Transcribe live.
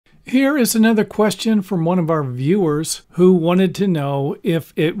Here is another question from one of our viewers who wanted to know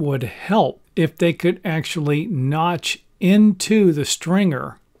if it would help if they could actually notch into the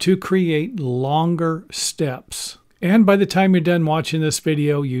stringer to create longer steps. And by the time you're done watching this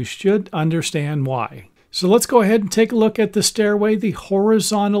video, you should understand why. So let's go ahead and take a look at the stairway. The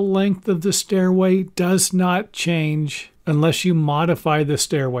horizontal length of the stairway does not change unless you modify the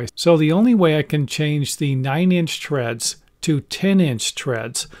stairway. So the only way I can change the 9-inch treads to 10-inch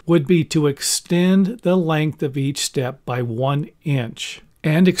treads would be to extend the length of each step by 1 inch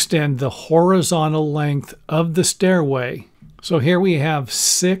and extend the horizontal length of the stairway. So here we have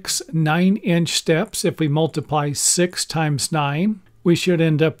 6 9-inch steps. If we multiply 6 times 9, we should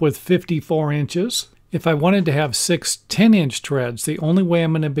end up with 54 inches. If I wanted to have 6 10-inch treads, the only way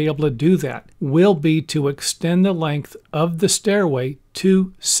I'm going to be able to do that will be to extend the length of the stairway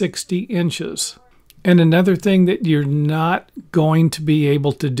to 60 inches. And another thing that you're not going to be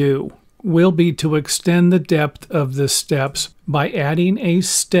able to do will be to extend the depth of the steps by adding a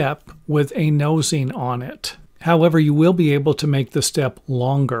step with a nosing on it. However, you will be able to make the step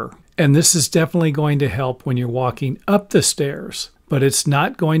longer. And this is definitely going to help when you're walking up the stairs, but it's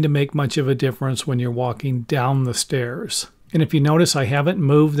not going to make much of a difference when you're walking down the stairs. And if you notice, I haven't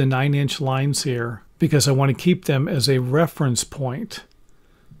moved the 9-inch lines here because I want to keep them as a reference point.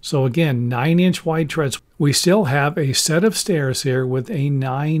 So again, 9-inch wide treads. We still have a set of stairs here with a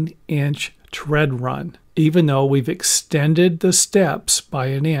 9-inch tread run, even though we've extended the steps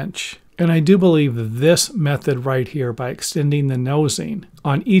by 1 inch. And I do believe this method right here, by extending the nosing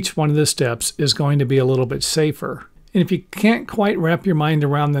on each one of the steps, is going to be a little bit safer. And if you can't quite wrap your mind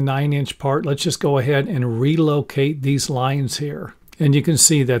around the 9-inch part, let's just go ahead and relocate these lines here. And you can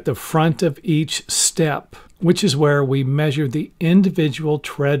see that the front of each step, which is where we measure the individual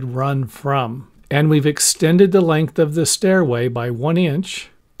tread run from. And we've extended the length of the stairway by 1 inch,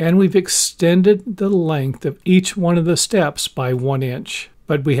 and we've extended the length of each one of the steps by 1 inch.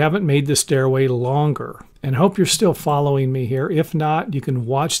 But we haven't made the stairway longer. And I hope you're still following me here. If not, you can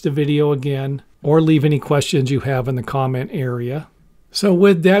watch the video again or leave any questions you have in the comment area. So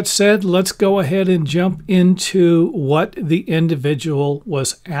with that said, let's go ahead and jump into what the individual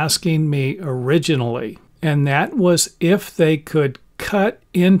was asking me originally. And that was if they could cut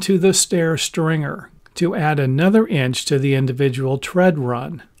into the stair stringer to add another inch to the individual tread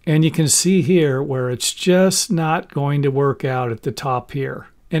run. And you can see here where it's just not going to work out at the top here.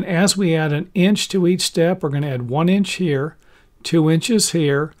 And as we add 1 inch to each step, we're going to add 1 inch here, 2 inches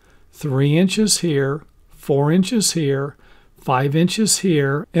here, 3 inches here, 4 inches here, 5 inches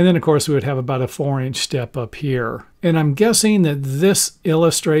here, and then of course we would have about a 4-inch step up here. And I'm guessing that this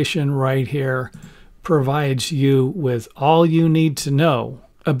illustration right here provides you with all you need to know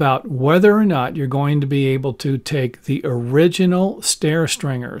about whether or not you're going to be able to take the original stair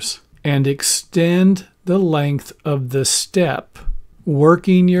stringers and extend the length of the step,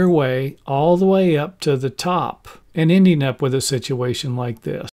 working your way all the way up to the top and ending up with a situation like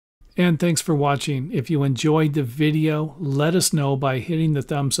this. And thanks for watching. If you enjoyed the video, let us know by hitting the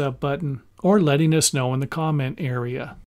thumbs up button or letting us know in the comment area.